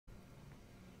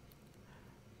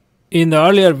In the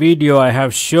earlier video, I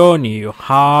have shown you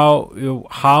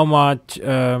how much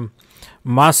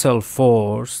muscle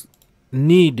force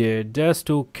needed just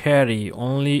to carry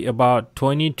only about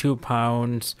 22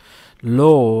 pounds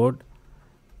load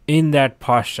in that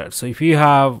posture. So if you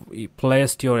have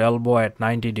placed your elbow at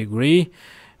 90 degree,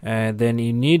 then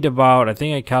you need about, I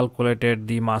think I calculated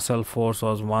the muscle force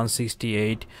was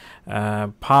 168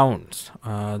 pounds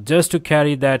just to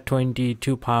carry that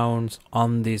 22 pounds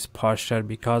on this posture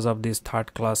because of this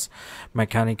third class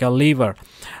mechanical lever.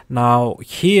 Now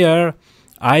here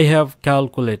I have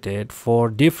calculated for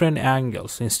different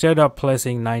angles. Instead of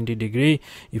placing 90 degree,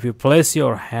 if you place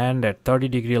your hand at 30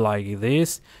 degree like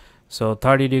this, so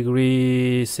 30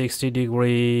 degree, 60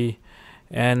 degree,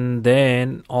 and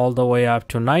then all the way up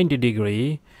to 90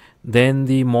 degree, then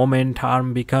the moment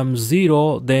arm becomes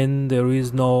 0, then there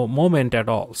is no moment at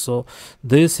all. So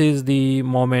this is the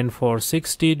moment for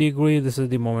 60 degree, this is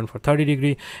the moment for 30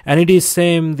 degree, and it is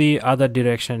same the other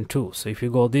direction too. So if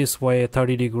you go this way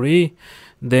 30 degree,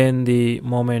 then the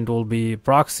moment will be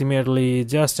approximately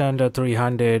just under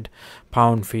 300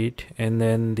 pound-feet, and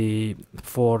then the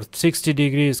for 60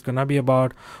 degree is gonna be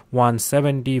about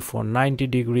 170, for 90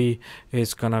 degree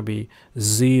is gonna be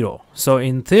 0. So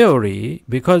in theory,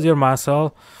 because your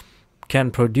muscle can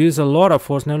produce a lot of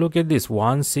force, now look at this,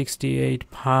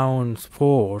 168 pounds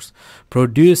force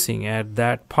producing at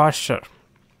that posture.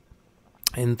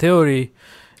 In theory,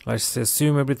 let's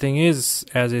assume everything is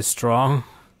as strong.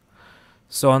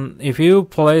 So if you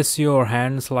place your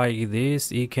hands like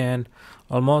this, you can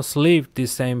almost lift the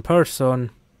same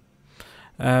person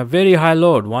very high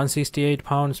load, 168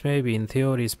 pounds maybe. In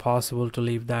theory is possible to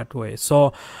live that way.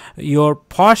 So your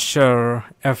posture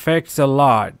affects a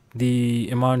lot the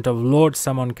amount of load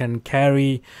someone can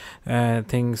carry,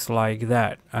 things like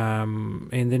that.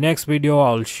 In the next video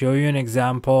I'll show you an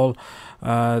example,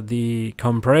 the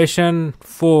compression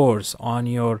force on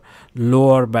your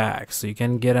lower back, so you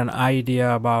can get an idea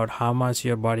about how much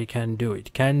your body can do.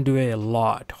 It can do a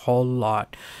lot, whole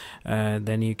lot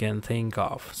than you can think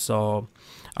of. So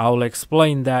I'll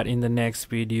explain that in the next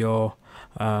video,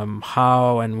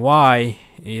 how and why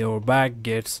your back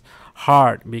gets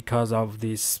hard because of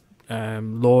this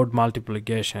load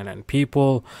multiplication, and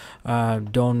people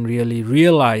don't really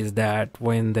realize that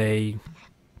when they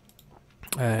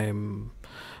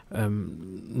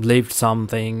lift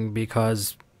something,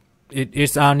 because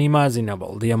it's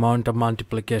unimaginable the amount of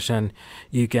multiplication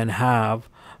you can have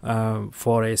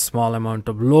for a small amount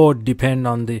of load, depend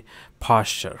on the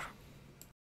posture.